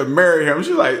Arya to marry him.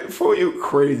 She's like, "For you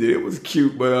crazy." It was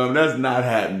cute, but that's not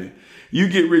happening. You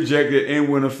get rejected in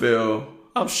Winterfell.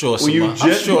 I'm sure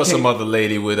some other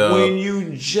lady would. When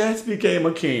you just became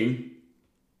a king.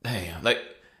 Damn, like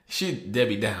she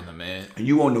Debbie Downer, man. And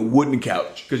you on the wooden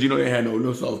couch because they had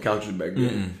no soft couches back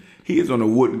then. He is on the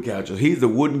wooden couch. He's the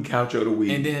wooden couch of the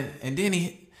week. And then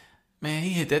he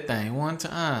hit that thing one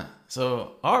time.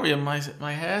 So Arya might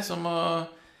have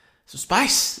some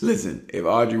spice. Listen, if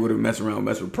Audrey would have messed with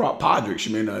Podrick,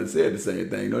 she may not have said the same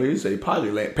thing. No, they didn't say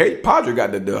Podrick. Podrick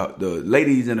got the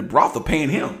ladies in the brothel paying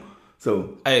him.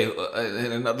 So hey,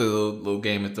 another little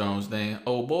Game of Thrones thing.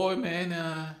 Oh boy,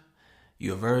 man,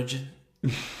 you a virgin?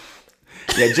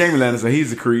 yeah, Jamie Lannister,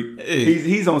 he's a creep. Hey.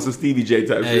 He's on some Stevie J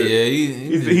type shit. Yeah,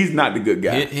 he's not the good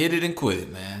guy. Hit it and quit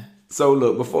it, man. So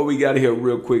look, before we got here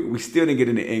real quick, we still didn't get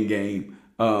in the end game,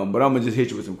 but I'm gonna just hit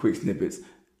you with some quick snippets.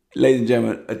 Ladies and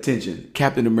gentlemen, attention!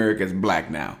 Captain America is black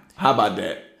now. How about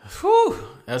that? Whew,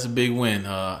 that's a big win.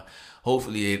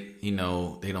 Hopefully,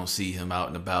 they don't see him out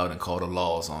and about and call the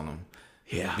laws on him.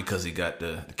 Yeah, because he got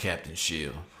the captain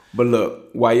shield. But look,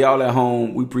 while y'all at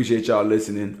home, we appreciate y'all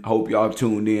listening. I hope y'all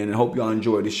tuned in and hope y'all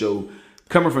enjoyed the show.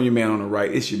 Coming from your man on the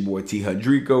right, it's your boy T.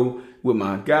 Hudrico with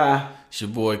my guy. It's your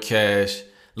boy Cash.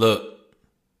 Look,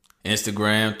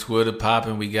 Instagram, Twitter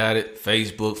popping. We got it.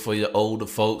 Facebook for your older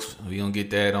folks. We gonna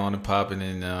get that on and popping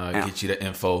and get you the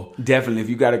info. Definitely. If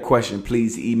you got a question,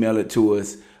 please email it to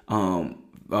us.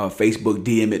 Facebook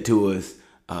DM it to us.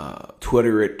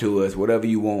 Twitter it to us. Whatever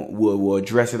you want, we'll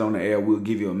address it on the air. We'll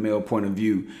give you a male point of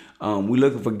view. We're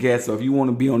looking for guests. So if you want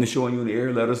to be on the show and you're in the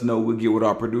air, let us know. We'll get with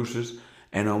our producers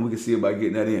and we can see about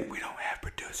getting that in. We don't have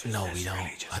producers. No, we don't.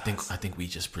 Really I think we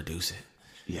just produce it.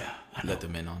 Yeah, let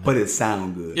them in on it. But it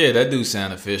sound good. Yeah, that do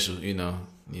sound official. You know.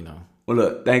 Well,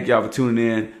 look, thank y'all for tuning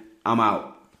in. I'm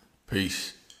out.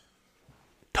 Peace.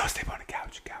 Don't sleep on the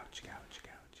couch.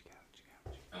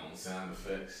 On sound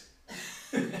effects.